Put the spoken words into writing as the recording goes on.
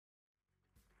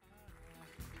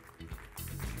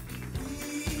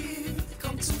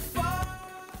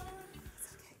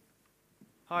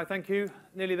Hi, thank you.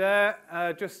 Nearly there.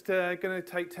 Just going to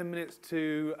take 10 minutes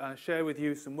to share with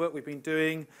you some work we've been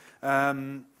doing.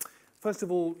 First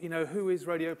of all, who is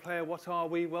Radioplayer? What are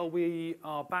we? Well, we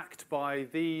are backed by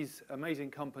these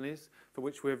amazing companies for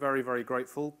which we're very, very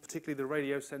grateful, particularly the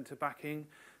Radiocentre backing.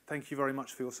 Thank you very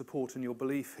much for your support and your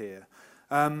belief here.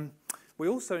 We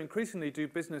also increasingly do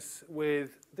business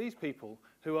with these people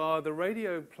who are the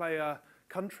Radioplayer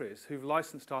countries who've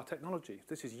licensed our technology.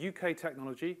 This is UK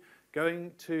technology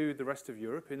going to the rest of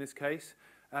Europe in this case.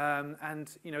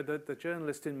 The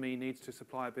journalist in me needs to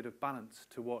supply a bit of balance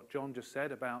to what John just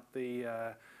said about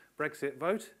the Brexit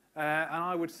vote. And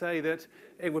I would say that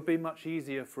it would be much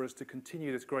easier for us to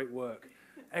continue this great work,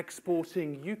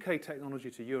 exporting UK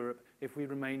technology to Europe if we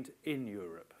remained in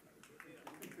Europe.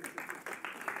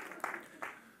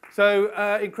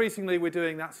 So increasingly we're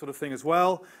doing that sort of thing as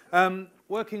well.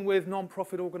 Working with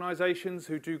non-profit organisations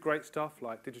who do great stuff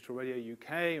like Digital Radio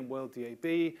UK and World DAB.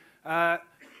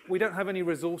 We don't have any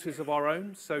resources of our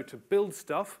own, so to build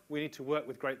stuff, we need to work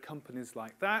with great companies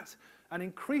like that. And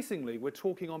increasingly, we're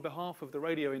talking on behalf of the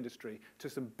radio industry to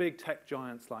some big tech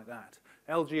giants like that.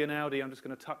 LG and Audi, I'm just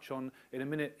going to touch on in a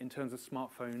minute in terms of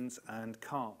smartphones and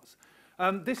cars.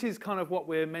 This is kind of what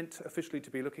we're meant officially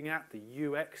to be looking at, the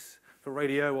UX for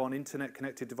radio on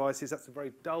internet-connected devices. That's a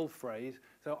very dull phrase.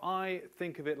 So I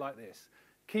think of it like this: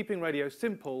 keeping radio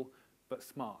simple but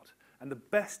smart. And the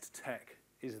best tech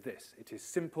is this. It is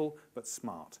simple but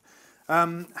smart.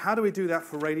 How do we do that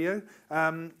for radio?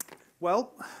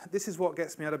 Well, this is what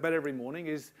gets me out of bed every morning,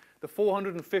 is the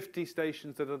 450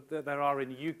 stations that there are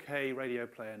in UK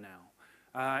Radioplayer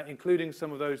now, including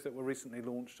some of those that were recently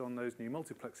launched on those new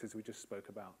multiplexes we just spoke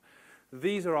about.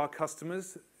 These are our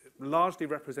customers, largely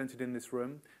represented in this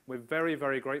room. We're very,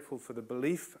 very grateful for the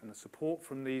belief and the support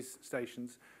from these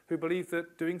stations who believe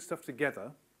that doing stuff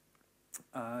together,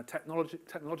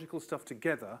 technological stuff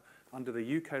together under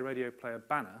the UK Radioplayer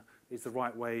banner is the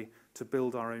right way to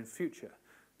build our own future.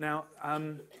 Now,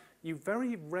 you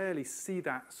very rarely see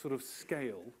that sort of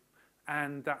scale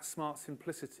and that smart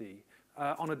simplicity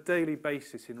on a daily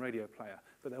basis in Radioplayer.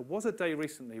 But there was a day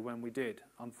recently when we did,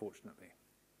 unfortunately.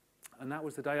 And that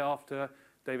was the day after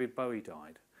David Bowie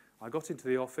died. I got into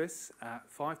the office at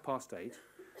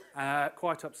 8:05,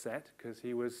 quite upset because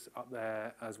he was up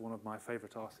there as one of my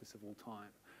favourite artists of all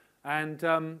time.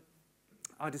 And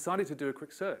I decided to do a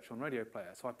quick search on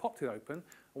Radioplayer. So I popped it open,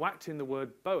 whacked in the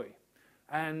word Bowie.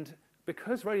 And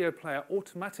because Radioplayer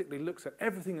automatically looks at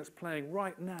everything that's playing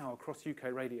right now across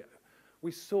UK radio,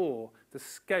 we saw the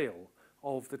scale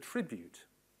of the tribute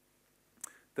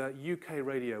that UK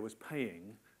radio was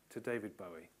paying to David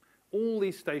Bowie. All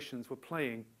these stations were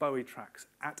playing Bowie tracks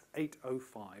at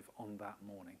 8:05 on that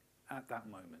morning, at that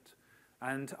moment.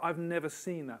 And I've never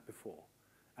seen that before.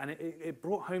 And it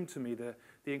brought home to me the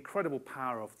incredible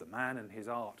power of the man and his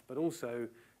art, but also,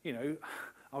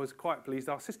 I was quite pleased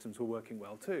our systems were working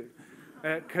well too.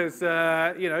 Because,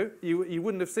 you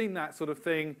wouldn't have seen that sort of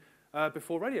thing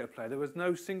before Radioplayer. There was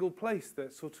no single place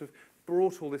that sort of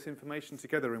brought all this information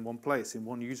together in one place, in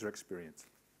one user experience.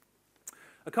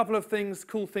 A couple of things,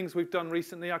 cool things we've done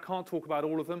recently. I can't talk about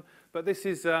all of them, but this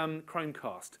is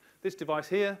Chromecast. This device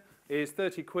here is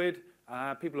 30 quid.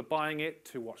 People are buying it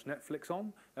to watch Netflix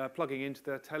on, plugging into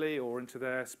their telly or into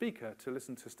their speaker to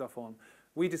listen to stuff on.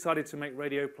 We decided to make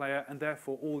Radioplayer and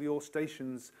therefore all your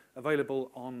stations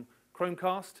available on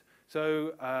Chromecast.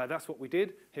 So that's what we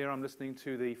did. Here I'm listening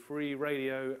to the free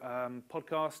radio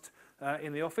podcast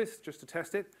in the office just to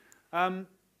test it. And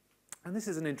this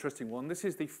is an interesting one. This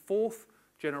is the 4th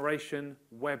generation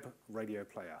web radio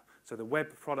player. So the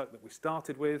web product that we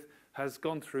started with has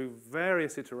gone through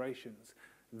various iterations.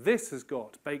 This has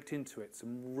got baked into it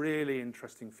some really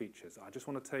interesting features. I just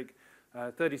want to take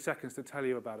 30 seconds to tell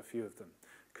you about a few of them.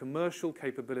 Commercial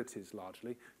capabilities,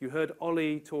 largely. You heard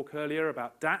Ollie talk earlier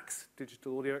about DAX,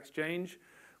 Digital Audio Exchange.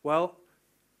 Well,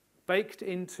 baked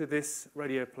into this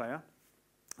radio player,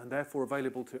 and therefore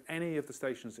available to any of the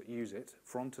stations that use it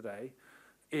from today,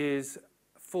 is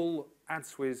full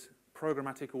AdsWiz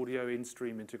programmatic audio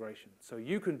in-stream integration. So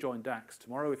you can join DAX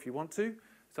tomorrow if you want to.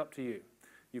 It's up to you.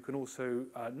 You can also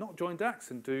not join DAX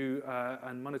and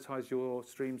and monetize your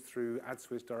streams through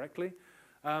AdsWiz directly.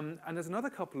 And there's another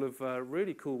couple of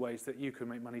really cool ways that you can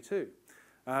make money too.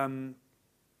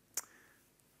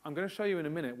 I'm going to show you in a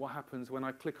minute what happens when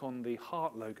I click on the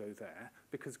heart logo there,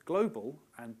 because Global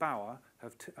and Bauer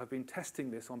have been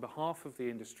testing this on behalf of the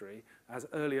industry as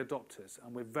early adopters,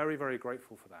 and we're very, very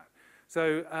grateful for that.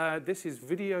 So this is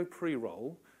video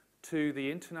pre-roll to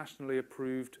the internationally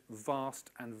approved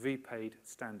VAST and VPAID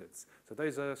standards. So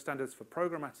those are standards for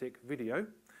programmatic video,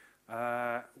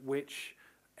 which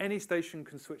any station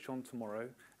can switch on tomorrow,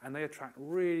 and they attract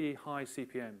really high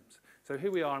CPMs. So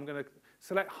here we are. I'm going to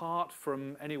select heart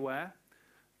from anywhere,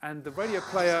 and the radio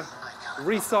player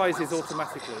resizes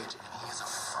automatically.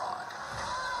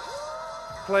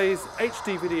 Plays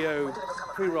HD video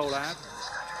pre-roll ad.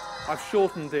 I've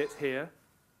shortened it here.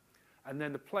 And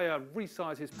then the player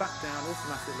resizes back down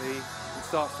automatically and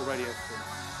starts the radio stream.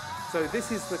 So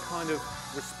this is the kind of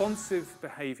responsive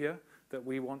behavior that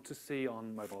we want to see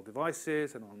on mobile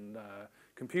devices and on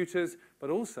computers, but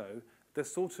also the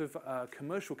sort of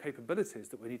commercial capabilities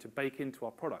that we need to bake into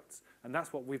our products. And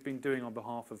that's what we've been doing on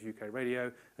behalf of UK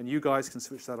Radio, and you guys can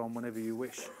switch that on whenever you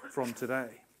wish from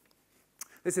today.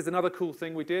 This is another cool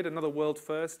thing we did, another world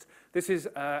first. This is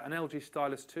an LG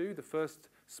Stylus 2, the first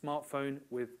smartphone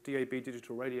with DAB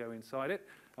digital radio inside it.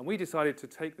 And we decided to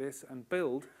take this and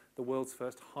build the world's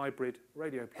first hybrid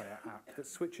radio player app that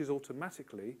switches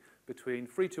automatically between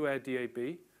free-to-air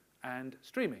DAB and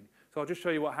streaming. So I'll just show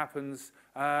you what happens.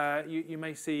 You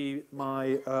may see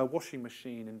my washing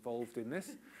machine involved in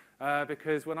this.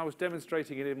 Because when I was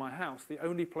demonstrating it in my house, the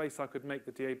only place I could make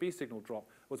the DAB signal drop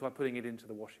was by putting it into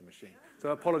the washing machine. So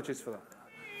apologies for that.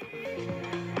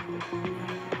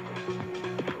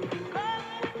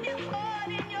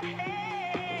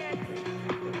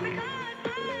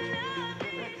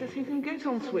 So you can get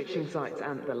on switching sites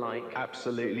and the like.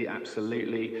 Absolutely,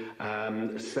 absolutely.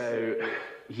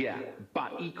 Yeah,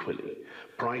 but equally,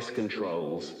 price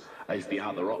controls is the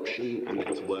other option, and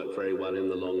it's worked very well in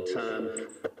the long term.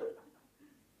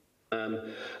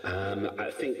 I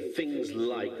think things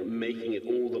like making it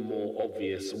all the more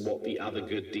obvious what the other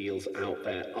good deals out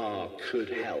there are could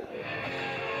help.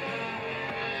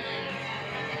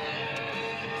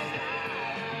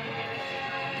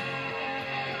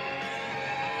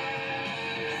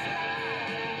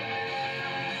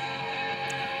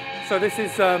 So this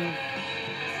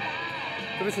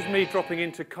is me dropping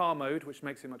into car mode, which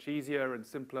makes it much easier and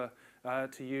simpler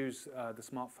to use the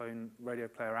smartphone radio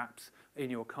player apps in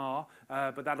your car.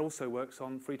 But that also works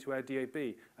on free-to-air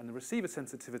DAB. And the receiver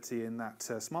sensitivity in that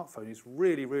smartphone is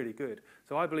really, really good.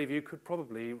 So I believe you could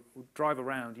probably drive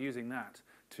around using that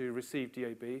to receive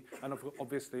DAB. And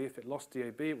obviously, if it lost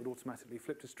DAB, it would automatically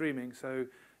flip to streaming. So,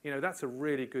 you know, that's a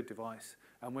really good device.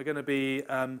 And we're going to be...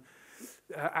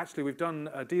 actually, we've done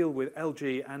a deal with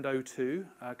LG and O2,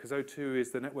 because O2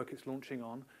 is the network it's launching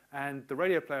on, and the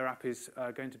radio player app is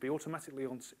going to be automatically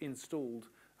installed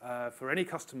for any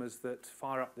customers that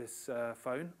fire up this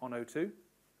phone on O2.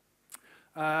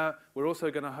 We're also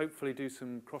going to hopefully do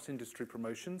some cross-industry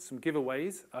promotions, some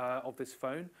giveaways of this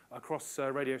phone across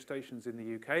radio stations in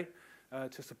the UK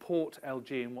to support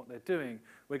LG in what they're doing.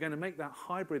 We're going to make that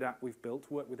hybrid app we've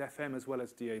built work with FM as well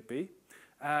as DAB.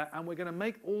 And we're going to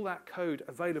make all that code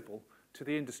available to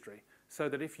the industry so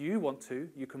that if you want to,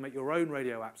 you can make your own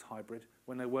radio apps hybrid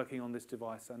when they're working on this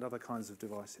device and other kinds of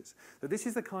devices. So this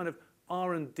is the kind of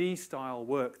R&D style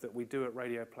work that we do at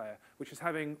Radio Player, which is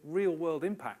having real-world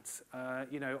impacts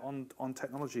you know, on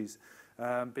technologies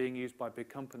being used by big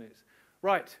companies.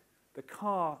 Right, the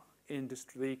car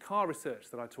industry, the car research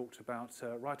that I talked about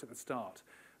right at the start.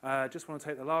 Just want to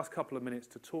take the last couple of minutes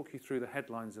to talk you through the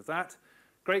headlines of that.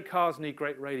 Great cars need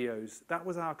great radios. That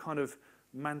was our kind of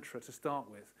mantra to start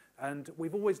with. And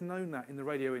we've always known that in the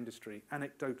radio industry,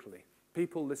 anecdotally.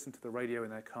 People listen to the radio in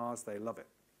their cars, they love it.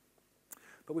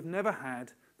 But we've never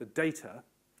had the data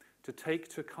to take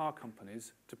to car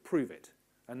companies to prove it,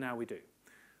 and now we do.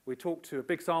 We talked to a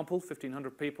big sample,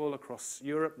 1,500 people across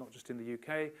Europe, not just in the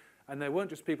UK, and there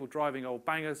weren't just people driving old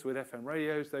bangers with FM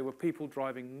radios, they were people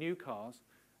driving new cars,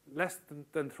 less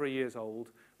than 3 years old,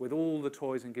 with all the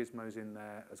toys and gizmos in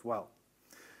there as well.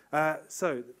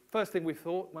 So, first thing we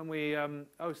thought when we,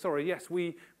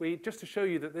 we just to show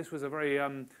you that this was a very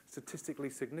statistically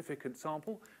significant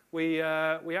sample, we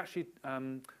actually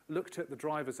looked at the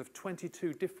drivers of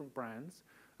 22 different brands.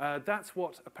 That's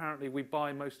what apparently we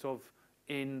buy most of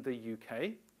in the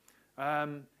UK.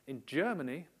 In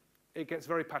Germany, it gets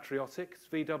very patriotic. It's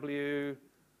VW,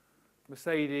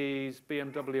 Mercedes,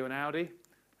 BMW and Audi.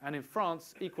 And in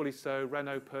France, equally so,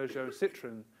 Renault, Peugeot, and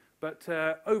Citroën. But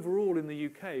overall in the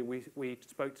UK, we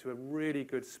spoke to a really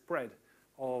good spread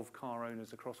of car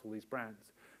owners across all these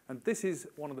brands. And this is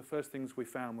one of the first things we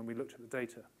found when we looked at the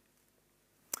data.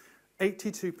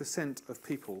 82% of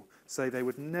people say they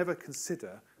would never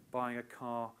consider buying a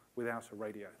car without a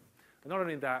radio. And not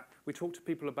only that, we talked to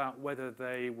people about whether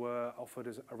they were offered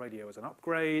as a radio as an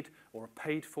upgrade or a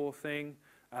paid-for thing.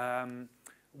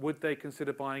 Would they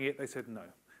consider buying it? They said no.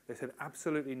 They said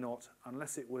absolutely not.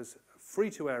 Unless it was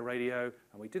free-to-air radio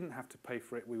and we didn't have to pay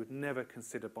for it, we would never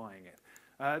consider buying it.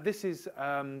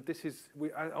 Along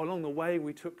the way,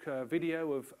 we took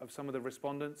video of some of the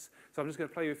respondents. So I'm just going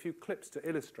to play you a few clips to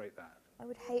illustrate that. I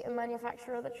would hate a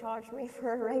manufacturer that charged me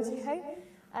for a radio,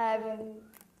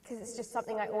 because it's just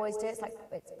something I always do. It's like,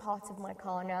 it's part of my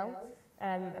car now.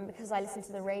 And because I listen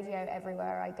to the radio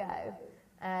everywhere I go,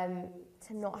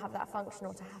 to not have that function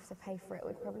or to have to pay for it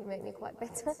would probably make me quite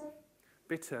bitter.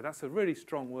 Bitter, that's a really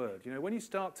strong word. You know, when you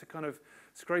start to kind of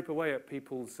scrape away at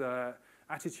people's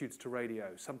attitudes to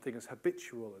radio, something as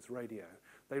habitual as radio,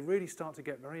 they really start to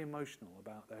get very emotional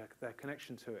about their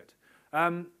connection to it.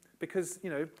 Because,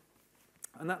 you know,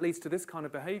 and that leads to this kind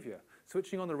of behavior.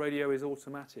 Switching on the radio is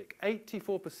automatic.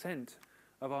 84%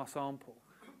 of our sample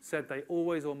said they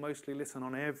always or mostly listen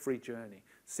on every journey.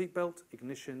 Seatbelt,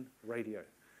 ignition, radio.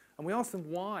 And we asked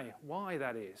them why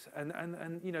that is.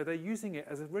 And you know, they're using it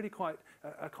as a really quite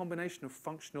a combination of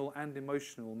functional and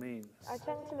emotional means. I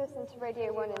tend to listen to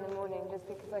Radio 1 in the morning just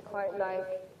because I quite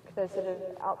like the sort of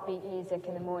upbeat music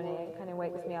in the morning. It kind of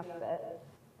wakes me up a bit.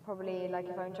 Probably like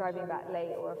if I'm driving back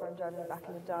late or if I'm driving back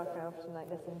in the dark, I often like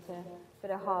listen to a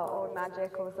bit of Heart or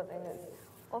Magic or something that's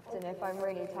often, if I'm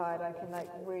really tired, I can like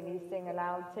really sing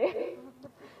aloud to. It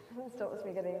stops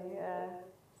me getting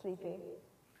sleepy.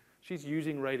 She's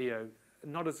using radio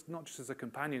not just as a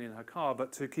companion in her car,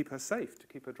 but to keep her safe, to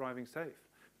keep her driving safe.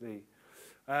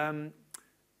 And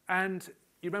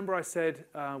you remember I said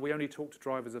we only talk to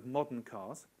drivers of modern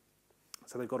cars.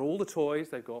 So they've got all the toys,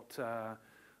 they've got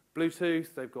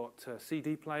Bluetooth, they've got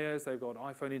CD players, they've got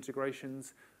iPhone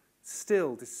integrations.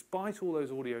 Still, despite all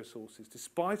those audio sources,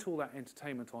 despite all that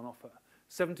entertainment on offer,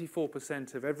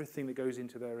 74% of everything that goes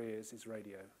into their ears is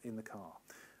radio in the car.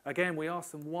 Again, we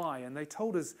asked them why, and they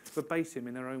told us verbatim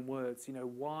in their own words, you know,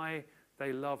 why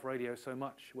they love radio so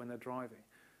much when they're driving.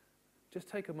 Just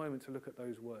take a moment to look at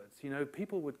those words. You know,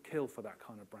 people would kill for that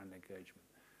kind of brand engagement.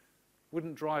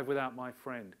 Wouldn't drive without my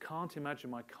friend. Can't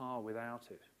imagine my car without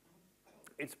it.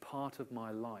 It's part of my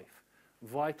life.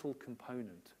 Vital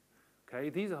component. Okay,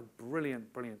 these are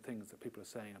brilliant, brilliant things that people are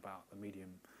saying about the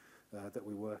medium that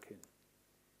we work in.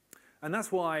 And that's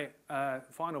why,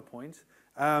 final point,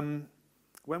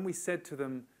 when we said to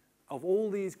them, of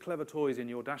all these clever toys in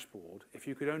your dashboard, if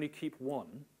you could only keep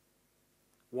one,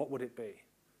 what would it be?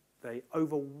 They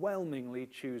overwhelmingly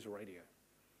choose radio.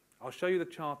 I'll show you the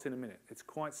chart in a minute. It's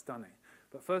quite stunning.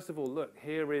 But first of all, look,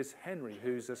 here is Henry,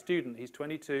 who's a student. He's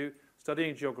 22,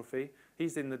 studying geography.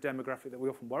 He's in the demographic that we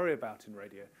often worry about in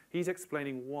radio. He's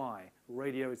explaining why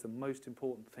radio is the most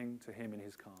important thing to him in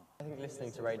his car. I think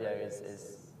listening to radio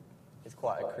is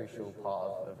quite a crucial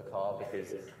part of the car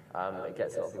because it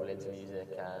gets a lot of people into music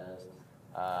and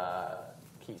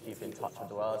keeps people in touch with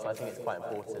the world. So I think it's quite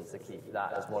important to keep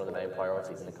that as one of the main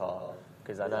priorities in the car,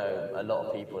 because I know a lot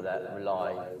of people that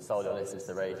rely solely on listening to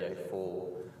the radio for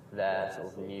their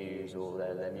sort of news or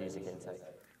their music intake.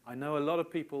 I know a lot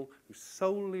of people who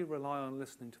solely rely on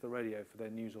listening to the radio for their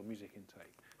news or music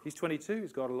intake. He's 22,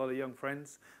 he's got a lot of young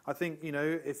friends. I think, you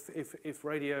know, if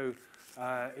radio,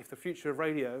 if the future of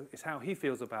radio is how he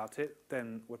feels about it,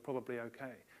 then we're probably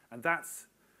okay. And that's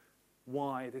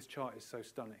why this chart is so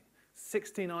stunning.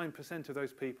 69% of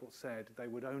those people said they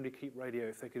would only keep radio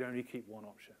if they could only keep one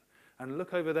option. And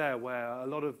look over there where a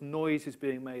lot of noise is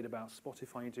being made about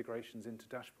Spotify integrations into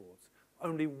dashboards.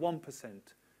 Only 1%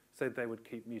 said they would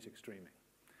keep music streaming.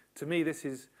 To me, this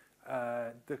is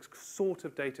the sort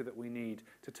of data that we need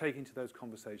to take into those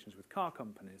conversations with car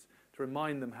companies to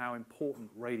remind them how important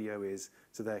radio is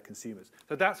to their consumers.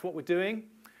 So that's what we're doing.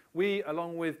 We,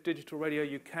 along with Digital Radio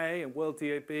UK and World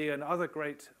DAB and other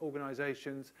great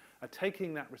organisations, are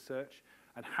taking that research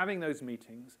and having those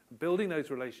meetings, building those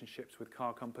relationships with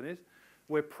car companies.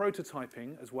 We're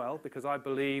prototyping as well, because I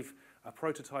believe a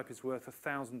prototype is worth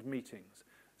 1,000 meetings.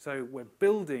 So we're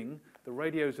building the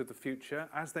radios of the future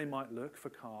as they might look for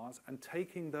cars and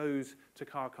taking those to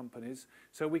car companies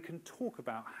so we can talk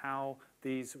about how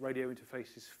these radio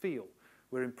interfaces feel.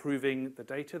 We're improving the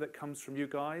data that comes from you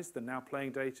guys, the now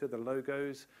playing data, the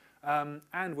logos,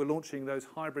 and we're launching those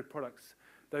hybrid products,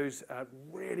 those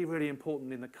really, really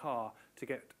important in the car to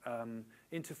get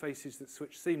interfaces that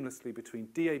switch seamlessly between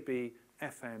DAB,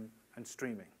 FM, and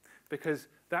streaming. Because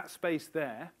that space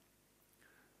there,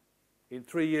 in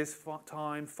 3 years'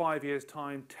 time, 5 years'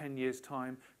 time, 10 years'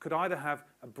 time, could either have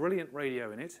a brilliant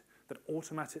radio in it that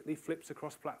automatically flips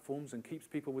across platforms and keeps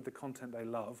people with the content they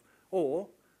love, or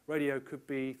radio could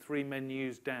be 3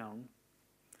 menus down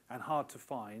and hard to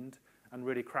find and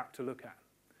really crap to look at.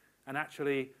 And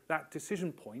actually, that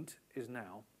decision point is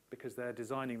now, because they're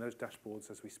designing those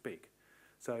dashboards as we speak.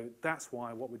 So that's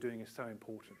why what we're doing is so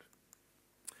important.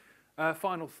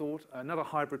 Final thought, another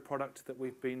hybrid product that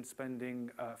we've been spending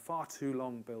far too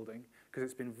long building, because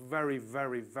it's been very,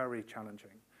 very, very challenging,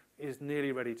 is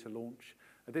nearly ready to launch.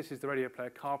 This is the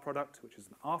Radioplayer car product, which is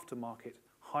an aftermarket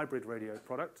hybrid radio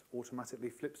product, automatically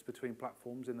flips between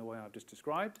platforms in the way I've just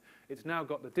described. It's now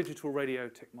got the digital radio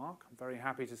tick mark, I'm very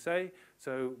happy to say,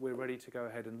 so we're ready to go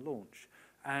ahead and launch.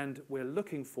 And we're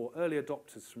looking for early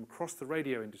adopters from across the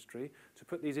radio industry to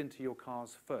put these into your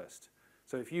cars first.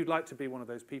 So if you'd like to be one of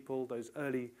those people, those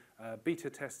early beta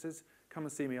testers, come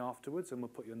and see me afterwards and we'll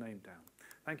put your name down.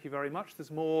 Thank you very much.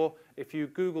 There's more. If you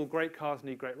Google great cars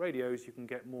need great radios, you can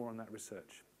get more on that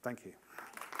research. Thank you.